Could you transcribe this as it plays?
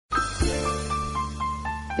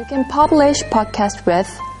You can publish podcast with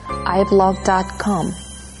iblog.com.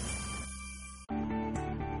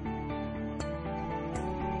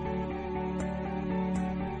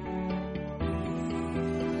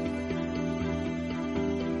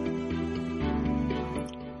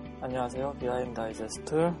 안녕하세요. BIM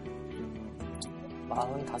다이제스트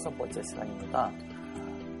 45번째 시간입니다.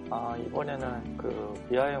 이번에는 그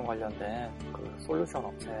BIM 관련된 그 솔루션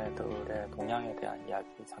업체들의 동향에 대한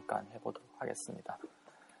이야기 잠깐 해보도록 하겠습니다.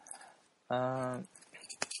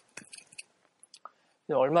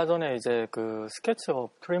 얼마 전에 이제 그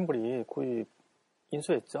스케치업 트림블이 구입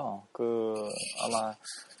인수했죠. 아마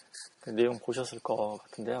그 내용 보셨을 것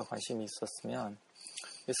같은데요. 관심이 있었으면.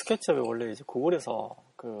 스케치업이 원래 이제 구글에서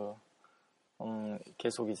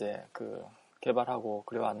계속 이제 개발하고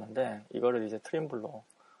그래왔는데, 이거를 이제 트림블로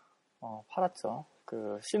팔았죠.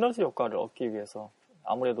 시너지 효과를 얻기 위해서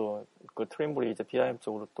아무래도 그 트림블이 이제 BIM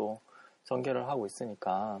쪽으로 또 전개를 하고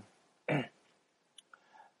있으니까,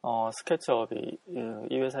 스케치업이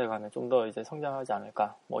이 회사에 가면 좀 더 이제 성장하지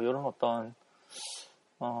않을까, 이런 어떤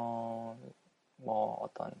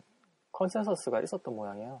컨센서스가 있었던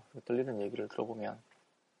모양이에요. 들리는 얘기를 들어보면.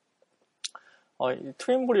 이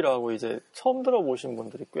트림블이라고 이제 처음 들어보신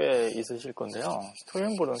분들이 꽤 있으실 건데요.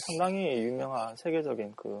 트림블은 상당히 유명한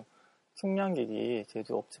세계적인 측량기기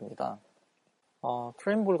제조업체입니다.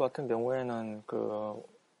 트림블 같은 경우에는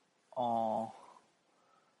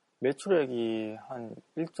매출액이 한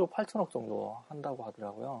 1조 8천억 정도 한다고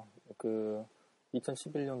하더라고요.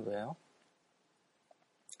 2011년도에요.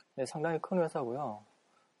 네, 상당히 큰 회사고요.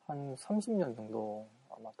 한 30년 정도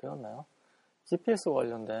아마 되었나요? GPS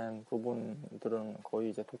관련된 부분들은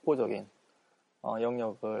거의 이제 독보적인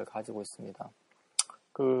영역을 가지고 있습니다.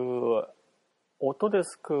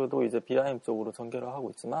 오토데스크도 이제 BIM 쪽으로 전개를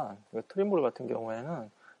하고 있지만, 트림블 같은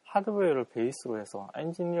경우에는 하드웨어를 베이스로 해서,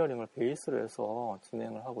 엔지니어링을 베이스로 해서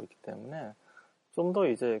진행을 하고 있기 때문에 좀 더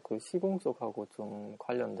이제 시공 쪽하고 좀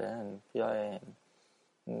관련된 BIM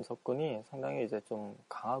접근이 상당히 이제 좀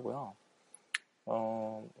강하고요.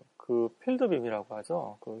 필드빔이라고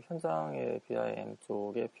하죠. 현장의 BIM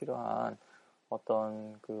쪽에 필요한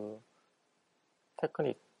어떤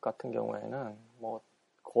테크닉 같은 경우에는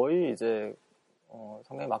거의 이제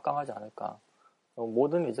상당히 막강하지 않을까.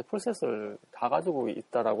 모든 이제 프로세스를 다 가지고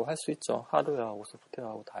있다라고 할 수 있죠. 하드웨어하고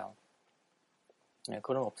소프트웨어하고 다요. 네,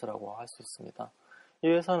 그런 업체라고 할 수 있습니다. 이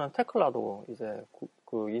회사는 테클라도 이제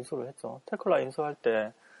인수를 했죠. 테클라 인수할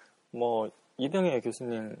때 이병혜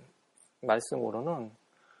교수님 말씀으로는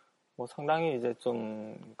상당히 이제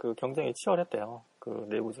좀 경쟁이 치열했대요.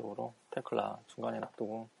 내부적으로 테클라 중간에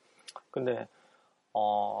놔두고. 근데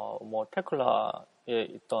테클라에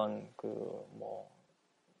있던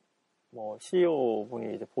CEO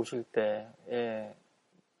분이 이제 보실 때의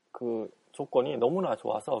조건이 너무나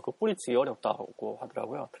좋아서 뿌리치기 어렵다고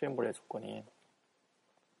하더라고요. 트림블의 조건이.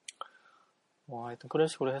 하여튼 그런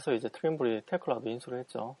식으로 해서 이제 트림블이 테클라도 인수를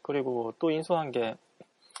했죠. 그리고 또 인수한 게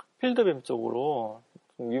필드빔 쪽으로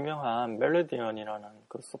좀 유명한 멜로디언이라는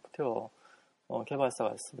소프트웨어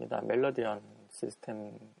개발사가 있습니다. 멜로디언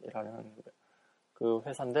시스템이라는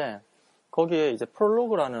회사인데, 거기에 이제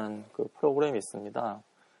프롤로그라는 프로그램이 있습니다.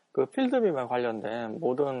 필드빔에 관련된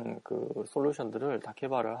모든 솔루션들을 다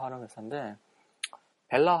개발을 하는 회사인데,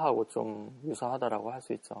 벨라하고 좀 유사하다라고 할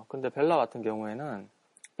수 있죠. 근데 벨라 같은 경우에는,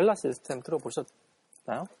 벨라 시스템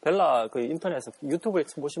들어보셨나요? 벨라 인터넷에 유튜브에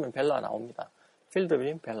쳐보시면 벨라 나옵니다.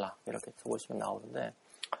 필드빔 벨라 이렇게 쳐보시면 나오는데,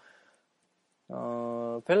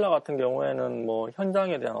 벨라 같은 경우에는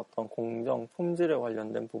현장에 대한 어떤 공정 품질에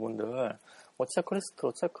관련된 부분들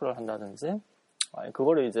체크리스트로 체크를 한다든지,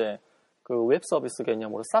 그거를 이제 웹 서비스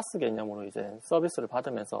개념으로 사스 개념으로 이제 서비스를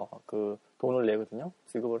받으면서 돈을 내거든요.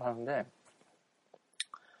 지급을 하는데,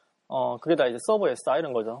 그게 다 이제 서버에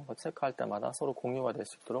쌓이는 거죠. 체크할 때마다 서로 공유가 될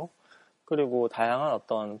수 있도록. 그리고 다양한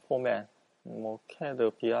어떤 포맷,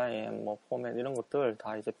 CAD, BIM, 포맷 이런 것들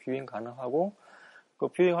다 이제 뷰잉 가능하고,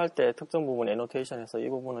 뷰잉할 때 특정 부분 애노테이션에서 이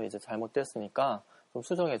부분은 이제 잘못됐으니까 좀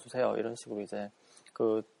수정해 주세요. 이런 식으로 이제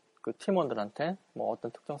팀원들한테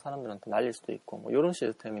어떤 특정 사람들한테 날릴 수도 있고 이런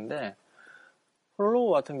시스템인데,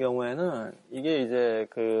 프롤로그 같은 경우에는 이게 이제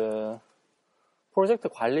프로젝트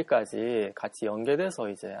관리까지 같이 연계돼서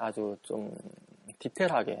이제 아주 좀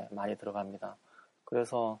디테일하게 많이 들어갑니다.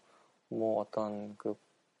 그래서 어떤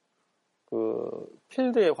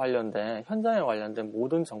필드에 관련된, 현장에 관련된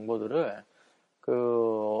모든 정보들을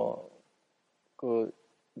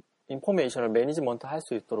인포메이션을 매니지먼트 할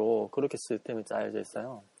수 있도록 그렇게 시스템이 짜여져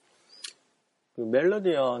있어요.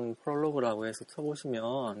 멜로디언 프롤로그라고 해서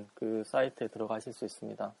쳐보시면 사이트에 들어가실 수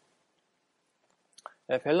있습니다.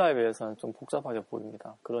 벨라에 비해서는 좀 복잡하게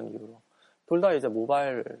보입니다. 그런 이유로. 둘 다 이제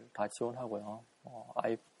모바일 다 지원하고요.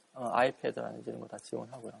 아이패드라든지 이런 거 다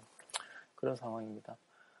지원하고요. 그런 상황입니다.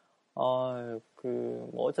 뭐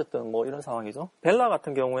어쨌든 뭐 이런 상황이죠. 벨라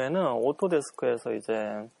같은 경우에는 오토데스크에서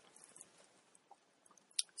이제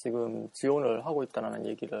지금 지원을 하고 있다는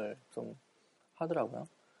얘기를 좀 하더라고요.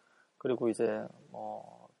 그리고 이제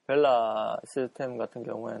뭐 벨라 시스템 같은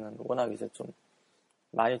경우에는 워낙 이제 좀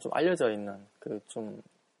많이 좀 알려져 있는 그 좀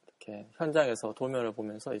이렇게 현장에서 도면을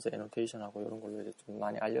보면서 이제 애노테이션하고 이런 걸로 이제 좀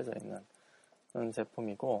많이 알려져 있는 그런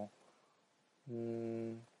제품이고,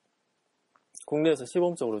 국내에서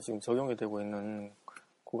시범적으로 지금 적용이 되고 있는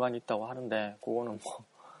구간이 있다고 하는데, 그거는 뭐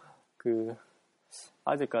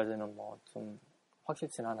아직까지는 뭐 좀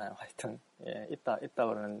확실치 않아요. 하여튼 예, 있다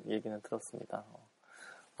그러는 얘기는 들었습니다.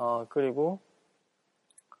 그리고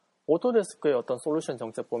오토데스크의 어떤 솔루션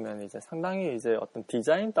정책 보면 이제 상당히 이제 어떤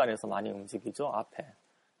디자인 단에서 많이 움직이죠. 앞에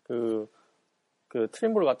그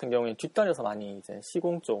트림블 같은 경우에 뒷단에서 많이 이제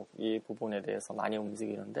시공 쪽 이 부분에 대해서 많이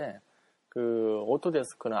움직이는데, 그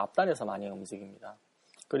오토데스크는 앞단에서 많이 움직입니다.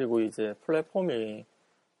 그리고 이제 플랫폼이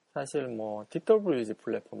사실 뭐 DWG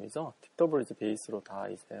플랫폼이죠. DWG 베이스로 다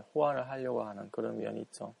이제 호환을 하려고 하는 그런 면이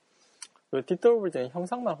있죠. 그 DWG는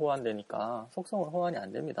형상만 호환되니까 속성은 호환이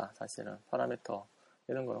안 됩니다. 사실은 파라미터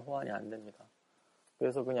이런 거는 호환이 안 됩니다.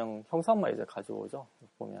 그래서 그냥 형상만 이제 가져오죠.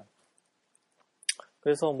 보면.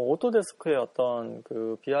 그래서 뭐 오토데스크의 어떤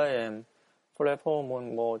그 BIM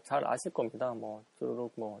플랫폼은 뭐 잘 아실 겁니다. 뭐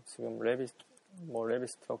쭉 뭐 지금 레빗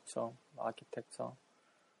스트럭처, 아키텍처,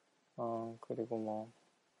 그리고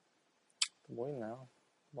뭐 있나요?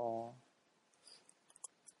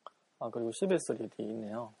 그리고 시빌3D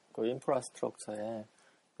있네요. 그 인프라스트럭처에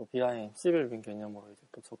그 BIM, 시빌빔 개념으로 이제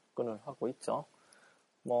또 접근을 하고 있죠.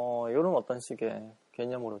 뭐 이런 어떤 식의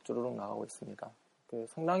개념으로 쭈루룩 나가고 있습니다. 그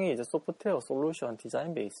상당히 이제 소프트웨어 솔루션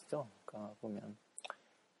디자인 베이스죠. 그러니까 보면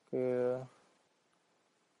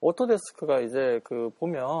오토데스크가 이제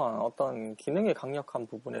보면 어떤 기능이 강력한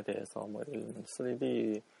부분에 대해서 뭐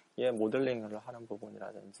 3D의 모델링을 하는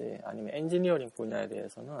부분이라든지 아니면 엔지니어링 분야에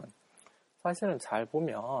대해서는 사실은 잘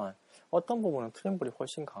보면 어떤 부분은 트림블이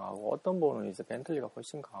훨씬 강하고 어떤 부분은 이제 벤틀리가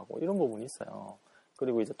훨씬 강하고 이런 부분이 있어요.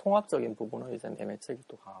 그리고 이제 통합적인 부분은 이제 네메책이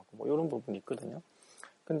또 강하고 뭐 이런 부분이 있거든요.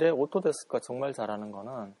 근데 오토데스크가 정말 잘하는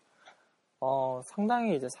거는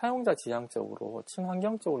상당히 이제 사용자 지향적으로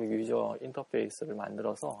친환경적으로 유저 인터페이스를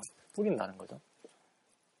만들어서 뿌린다는 거죠.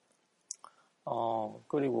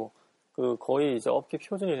 그리고 거의 이제 업계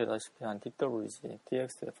표준이 되다시피 한 DWG,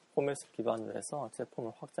 DX의 포맷을 기반으로 해서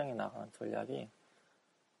제품을 확장해 나가는 전략이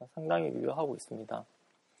상당히 유효하고 있습니다.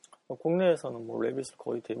 국내에서는 뭐 레빗을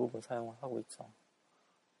거의 대부분 사용을 하고 있죠.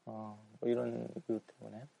 뭐 이런 이유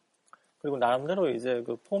때문에. 그리고 나름대로 이제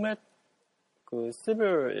포맷,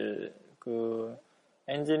 시빌,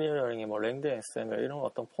 엔지니어링의 뭐 랭드 XML 이런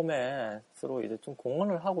어떤 포맷으로 이제 좀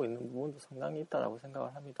공헌을 하고 있는 부분도 상당히 있다라고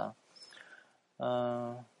생각을 합니다.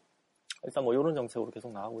 일단 뭐 이런 정책으로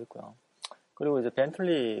계속 나가고 있고요. 그리고 이제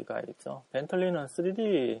벤틀리가 있죠. 벤틀리는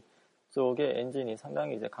 3D 쪽의 엔진이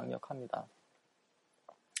상당히 이제 강력합니다.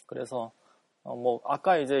 그래서 뭐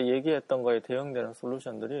아까 이제 얘기했던 거에 대응되는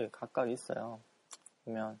솔루션들이 각각 있어요.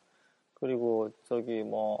 보면 그리고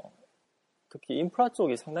특히 인프라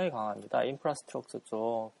쪽이 상당히 강합니다. 인프라스트럭처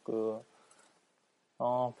쪽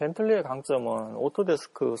벤틀리의 강점은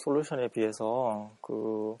오토데스크 솔루션에 비해서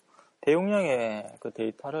대용량의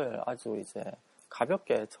데이터를 아주 이제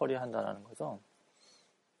가볍게 처리한다는 거죠.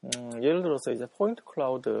 예를 들어서 이제 포인트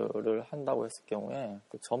클라우드를 한다고 했을 경우에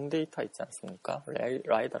점 데이터 있지 않습니까?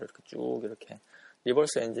 라이다를 이렇게 쭉 이렇게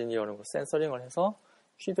리버스 엔지니어링 센서링을 해서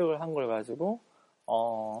취득을 한 걸 가지고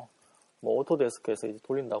뭐 오토데스크에서 이제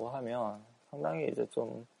돌린다고 하면 상당히 이제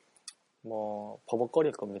좀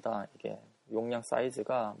버벅거릴 겁니다. 이게 용량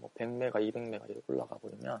사이즈가 100메가, 200메가 이렇게 올라가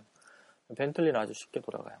버리면 벤틀리는 아주 쉽게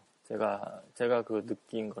돌아가요. 제가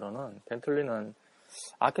느낀 거로는 벤틀리는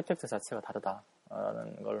아키텍처 자체가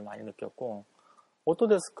다르다라는 걸 많이 느꼈고,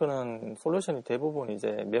 오토데스크는 솔루션이 대부분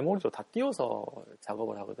이제 메모리로 다 띄워서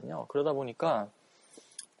작업을 하거든요. 그러다 보니까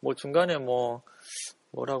중간에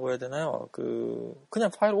뭐라고 해야 되나요?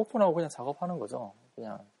 그냥 파일 오픈하고 그냥 작업하는 거죠.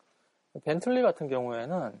 그냥 벤틀리 같은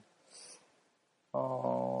경우에는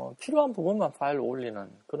필요한 부분만 파일을 올리는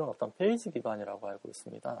그런 어떤 페이지 기반이라고 알고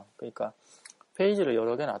있습니다. 그러니까 페이지를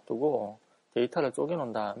여러 개 놔두고 데이터를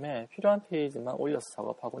쪼개놓은 다음에 필요한 페이지만 올려서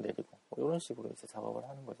작업하고 내리고 이런 식으로 이제 작업을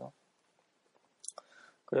하는 거죠.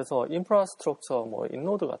 그래서 인프라스트럭처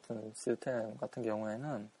인노드 같은 시스템 같은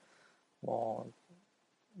경우에는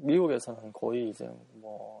미국에서는 거의 이제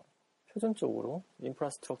표준적으로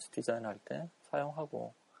인프라스트럭처 디자인할 때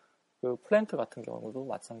사용하고 플랜트 같은 경우도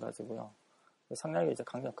마찬가지고요. 상당히 이제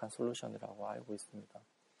강력한 솔루션이라고 알고 있습니다.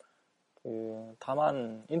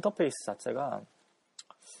 다만 인터페이스 자체가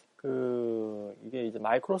이게 이제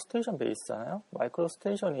마이크로 스테이션 베이스잖아요. 마이크로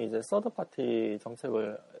스테이션이 이제 서드 파티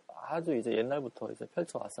정책을 아주 이제 옛날부터 이제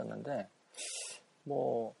펼쳐왔었는데,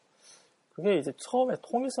 뭐, 그게 이제 처음에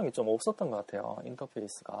통일성이 좀 없었던 것 같아요.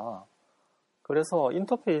 인터페이스가. 그래서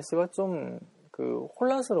인터페이스가 좀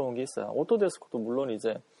혼란스러운 게 있어요. 오토데스크도 물론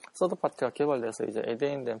이제 서드 파티가 개발돼서 이제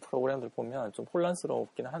에데인된 프로그램들 보면 좀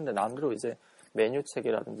혼란스럽긴 한데, 남대로 이제 메뉴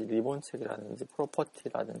책이라든지 리본 책이라든지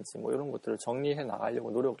프로퍼티라든지 뭐 이런 것들을 정리해 나가려고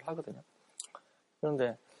노력을 하거든요.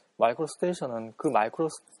 그런데 마이크로 스테이션은 그 마이크로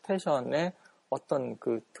스테이션의 어떤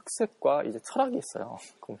그 특색과 이제 철학이 있어요.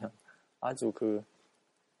 보면 아주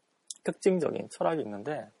특징적인 철학이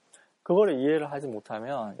있는데, 그거를 이해를 하지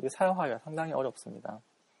못하면 이게 사용하기가 상당히 어렵습니다.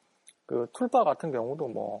 툴바 같은 경우도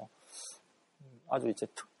뭐 아주 이제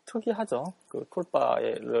특이하죠.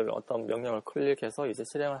 툴바를 어떤 명령을 클릭해서 이제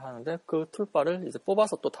실행을 하는데, 그 툴바를 이제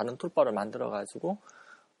뽑아서 또 다른 툴바를 만들어 가지고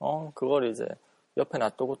그걸 이제 옆에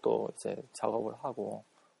놔두고 또 이제 작업을 하고,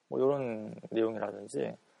 뭐 이런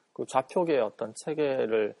내용이라든지, 좌표계의 어떤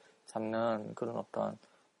체계를 잡는 그런 어떤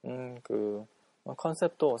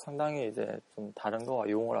컨셉도 상당히 이제 좀 다른 거와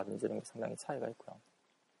용어라든지 이런 게 상당히 차이가 있고요.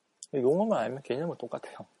 용어만 알면 개념은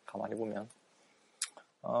똑같아요. 가만히 보면.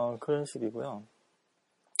 그런 식이고요.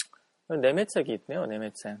 내매책이 있네요.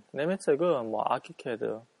 내매책은 뭐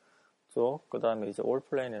아키캐드 쪽, 그 다음에 이제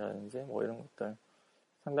올플레인이라든지 뭐 이런 것들,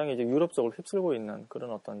 상당히 이제 유럽 쪽을 휩쓸고 있는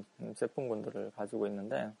그런 어떤 제품군들을 가지고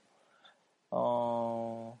있는데,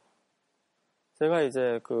 제가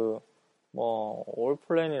이제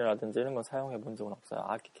올플레인이라든지 이런 거 사용해 본 적은 없어요.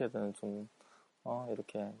 아키캐드는 좀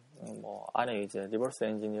이렇게 뭐 안에 이제 리버스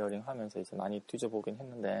엔지니어링 하면서 이제 많이 뒤져보긴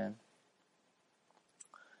했는데,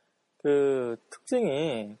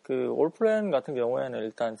 특징이 올플랜 같은 경우에는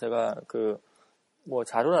일단 제가 뭐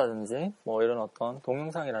자료라든지 뭐 이런 어떤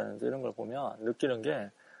동영상이라든지 이런 걸 보면 느끼는 게,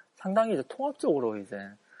 상당히 이제 통합적으로 이제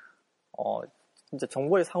진짜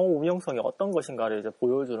정보의 상호 운용성이 어떤 것인가를 이제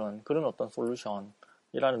보여주는 그런 어떤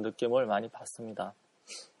솔루션이라는 느낌을 많이 받습니다.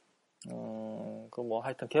 뭐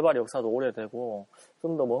하여튼 개발 역사도 오래되고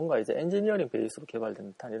좀 더 뭔가 이제 엔지니어링 베이스로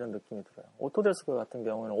개발된 듯한 이런 느낌이 들어요. 오토데스크 같은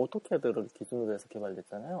경우에는 오토캐드를 기준으로 해서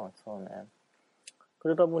개발됐잖아요, 처음에.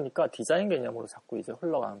 그러다 보니까 디자인 개념으로 자꾸 이제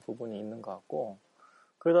흘러가는 부분이 있는 것 같고,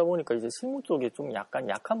 그러다 보니까 이제 실무 쪽에 좀 약간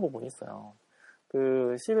약한 부분이 있어요.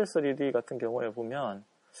 시빌 3D 같은 경우에 보면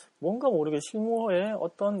뭔가 모르게 실무에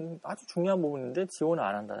어떤 아주 중요한 부분인데 지원을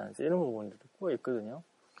안 한다든지 이런 부분들도 꽤 있거든요.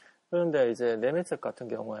 그런데 이제 내매책 같은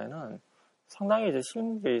경우에는 상당히 이제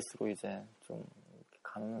실무 베이스로 이제 좀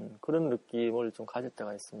가는 그런 느낌을 좀 가질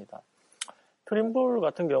때가 있습니다. 트림볼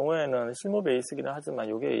같은 경우에는 실무 베이스기는 하지만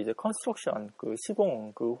이게 이제 컨스트럭션,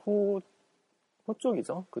 시공, 후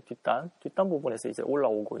쪽이죠. 뒷단 부분에서 이제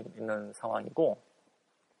올라오고 있는 상황이고,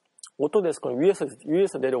 오토데스크는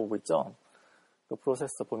위에서 내려오고 있죠.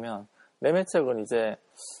 프로세서 보면, 내매책은 이제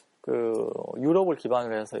유럽을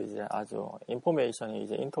기반으로 해서 이제 아주 인포메이션이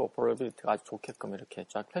이제 인터오퍼러빌리티가 아주 좋게끔 이렇게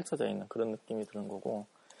쫙 펼쳐져 있는 그런 느낌이 드는 거고,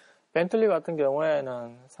 벤틀리 같은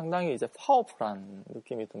경우에는 상당히 이제 파워풀한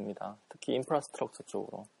느낌이 듭니다. 특히 인프라스트럭처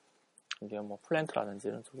쪽으로. 이게 뭐 플랜트라든지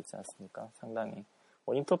이런 쪽 있지 않습니까? 상당히.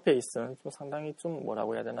 뭐 인터페이스는 좀 상당히 좀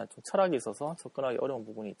뭐라고 해야 되나, 좀 철학이 있어서 접근하기 어려운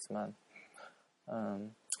부분이 있지만,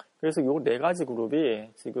 그래서 요 네 가지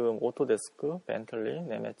그룹이 지금 오토데스크, 벤틀리,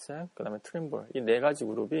 네매책, 그 다음에 트림볼, 이 네 가지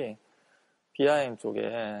그룹이 BIM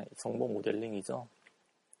쪽에 정보 모델링이죠.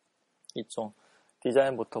 이쪽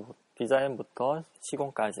디자인부터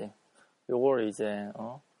시공까지 요걸 이제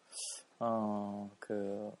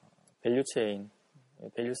밸류 체인,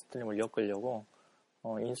 밸류 스트림을 엮으려고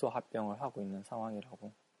인수 합병을 하고 있는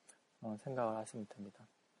상황이라고 생각을 하시면 됩니다.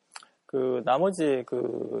 나머지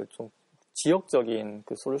좀 지역적인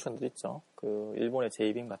솔루션들 있죠. 일본의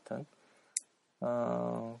제이빔 같은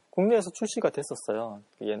국내에서 출시가 됐었어요.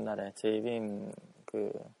 옛날에 제이빔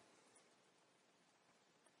그게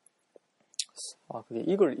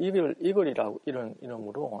이글이라고 이런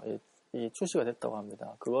이름으로 이 출시가 됐다고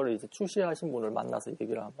합니다. 그거를 이제 출시하신 분을 만나서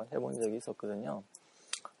얘기를 한번 해본 적이 있었거든요.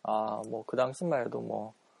 뭐 그 당시만 해도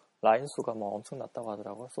뭐 라인 수가 뭐 엄청 났다고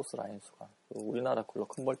하더라고요. 소스 라인 수가. 우리나라 걸로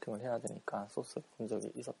컨버팅을 해야 되니까 소스를 본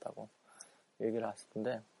적이 있었다고 얘기를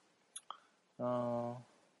하시던데,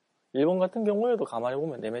 일본 같은 경우에도 가만히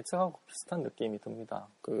보면 내매책하고 비슷한 느낌이 듭니다.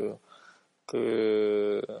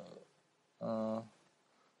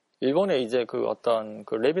 일본에 이제 어떤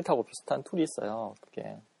레빗하고 비슷한 툴이 있어요.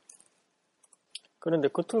 그게. 그런데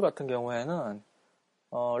그 툴 같은 경우에는,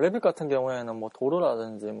 레빗 같은 경우에는 뭐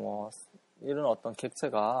도로라든지 뭐 이런 어떤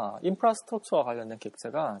객체가, 인프라스트럭처와 관련된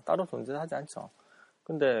객체가 따로 존재하지 않죠.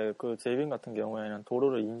 근데 제이빔 같은 경우에는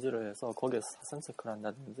도로를 인지를 해서 거기에서 사선 체크를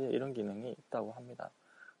한다든지 이런 기능이 있다고 합니다.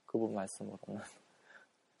 그분 말씀으로는.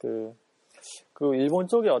 그 일본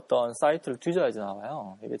쪽에 어떤 사이트를 뒤져야지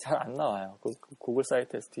나와요. 이게 잘 안 나와요. 그 구글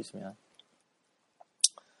사이트에서 뒤지면.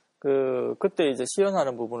 그때 이제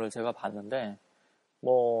시연하는 부분을 제가 봤는데,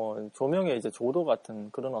 뭐, 조명의 이제 조도 같은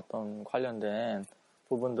그런 어떤 관련된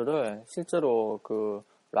부분들을 실제로 그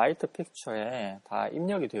라이트 픽처에 다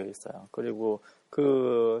입력이 되어 있어요. 그리고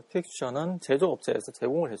그 픽처는 제조업체에서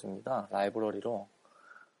제공을 해줍니다. 라이브러리로.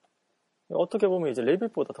 어떻게 보면 이제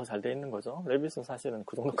레빗보다 더 잘 돼 있는 거죠. 레빗은 사실은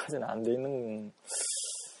그 정도까지는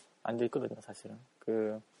안 돼 있거든요, 사실은.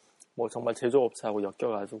 뭐 정말 제조업체하고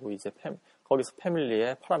엮여가지고 이제 거기서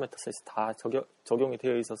패밀리에 파라미터 셋이 다 적용이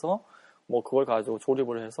되어 있어서 뭐 그걸 가지고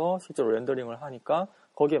조립을 해서 실제로 렌더링을 하니까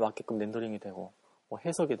거기에 맞게끔 렌더링이 되고 뭐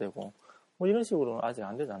해석이 되고 뭐 이런 식으로는 아직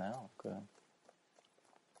안 되잖아요.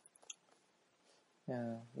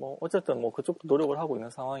 뭐 어쨌든 뭐 그쪽도 노력을 하고 있는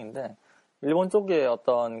상황인데 일본 쪽의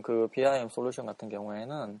어떤 그 BIM 솔루션 같은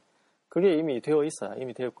경우에는 그게 이미 되어 있어요.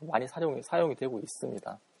 이미 되어 있고 많이 사용이 되고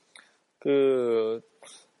있습니다.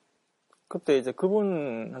 그때 이제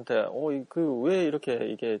그분한테 왜 이렇게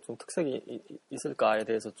이게 좀 특색이 있을까에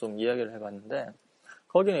대해서 좀 이야기를 해봤는데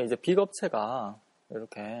거기는 이제 빅업체가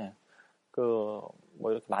이렇게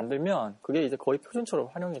뭐 이렇게 만들면 그게 이제 거의 표준처럼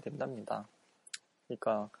활용이 된답니다.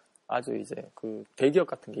 그러니까 아주 이제 그 대기업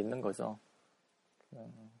같은 게 있는 거죠.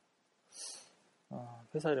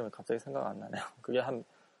 회사 이름이 갑자기 생각 안 나네요. 그게 한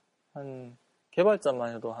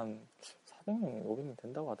개발자만 해도 한 400명, 500명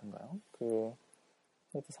된다고 하던가요?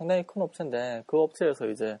 상당히 큰 업체인데 그 업체에서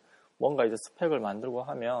이제 뭔가 이제 스펙을 만들고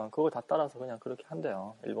하면 그거 다 따라서 그냥 그렇게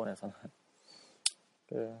한대요. 일본에서는.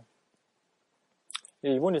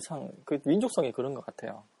 일본이 참 그 민족성이 그런 것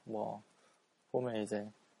같아요. 뭐 보면 이제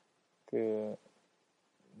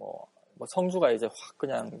뭐 성주가 이제 확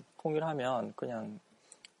그냥 통일하면 그냥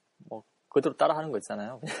뭐 그대로 따라하는 거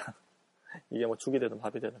있잖아요. 그냥 이게 뭐 죽이 되든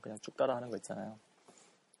밥이 되든 그냥 쭉 따라하는 거 있잖아요.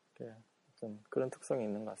 좀 그런 특성이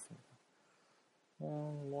있는 것 같습니다.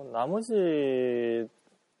 뭐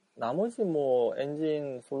나머지 뭐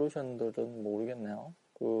엔진 솔루션들은 모르겠네요.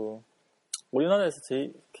 우리나라에서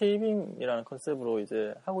K빔이라는 컨셉으로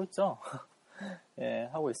이제 하고 있죠. 예,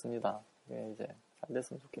 하고 있습니다. 예, 이제 잘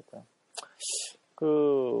됐으면 좋겠고요.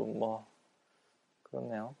 뭐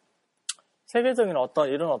그렇네요. 세계적인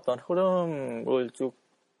이런 어떤 흐름을 쭉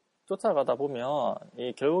쫓아가다 보면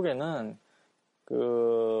결국에는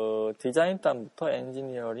디자인단부터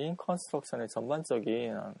엔지니어링, 컨스트럭션의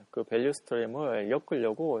전반적인 밸류 스트림을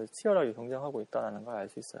엮으려고 치열하게 경쟁하고 있다는 걸 알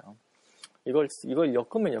수 있어요. 이걸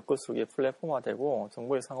엮으면 엮을수록 이게 플랫폼화되고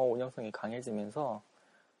정보의 상호 운영성이 강해지면서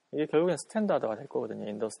이게 결국엔 스탠다드가 될 거거든요,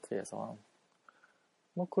 인더스트리에서.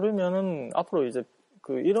 뭐 그러면은 앞으로 이제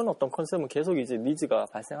이런 어떤 컨셉은 계속 이제 니즈가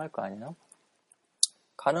발생할 거 아니에요?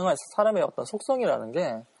 가능한 사람의 어떤 속성이라는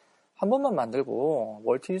게 한 번만 만들고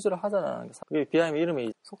멀티 유즈를 하자는 게 그게 BIM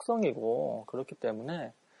이름이 속성이고 그렇기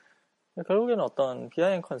때문에 결국에는 어떤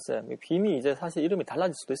BIM 컨셉, 빔이 이제 사실 이름이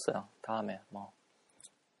달라질 수도 있어요. 다음에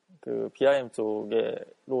BIM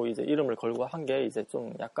쪽에로 이제 이름을 걸고 한 게 이제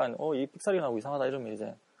좀 약간 이 삑사리 나고 이상하다 이러면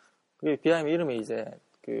이제 그게 BIM 이름이 이제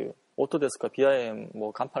오토데스크와 BIM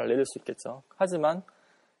뭐 간판을 내릴 수 있겠죠. 하지만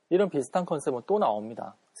이런 비슷한 컨셉은 또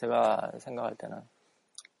나옵니다. 제가 생각할 때는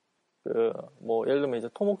뭐 예를 들면 이제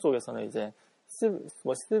토목 쪽에서는 이제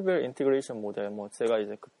시빌 인티그레이션 모델 제가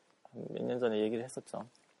이제 몇 년 전에 얘기를 했었죠.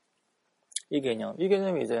 이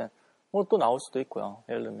개념이 이제 또 나올 수도 있고요.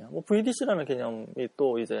 예를 들면 VDC라는 개념이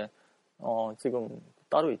또 이제 지금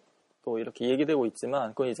따로 또 이렇게 얘기되고 있지만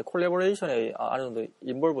그건 이제 콜래보레이션에 어느 정도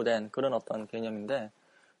인볼브된 그런 어떤 개념인데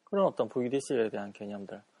그런 어떤 VDC에 대한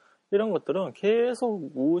개념들 이런 것들은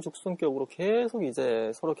계속 우후죽순격으로 계속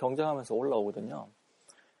이제 서로 경쟁하면서 올라오거든요.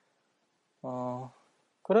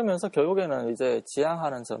 그러면서 결국에는 이제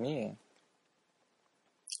지향하는 점이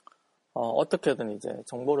어떻게든 이제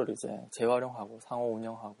정보를 이제 재활용하고 상호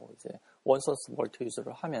운영하고 이제 원소스 멀티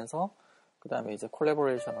유즈를 하면서 그 다음에 이제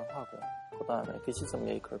콜래보레이션을 하고 그 다음에 디시전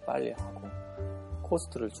메이커를 빨리 하고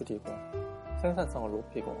코스트를 줄이고 생산성을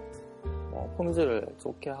높이고 품질을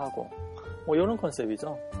좋게 하고 이런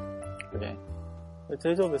컨셉이죠. 그게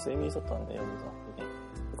제조업에서 이미 있었던 내용이죠. 이게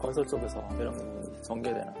건설 쪽에서 이런 부분이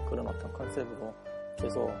전개되는 그런 어떤 컨셉으로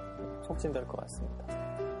계속 촉진될 것 같습니다.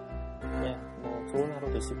 예, 좋은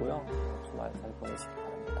하루 되시고요. 주말 잘 보내시기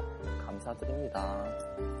바랍니다. 감사드립니다.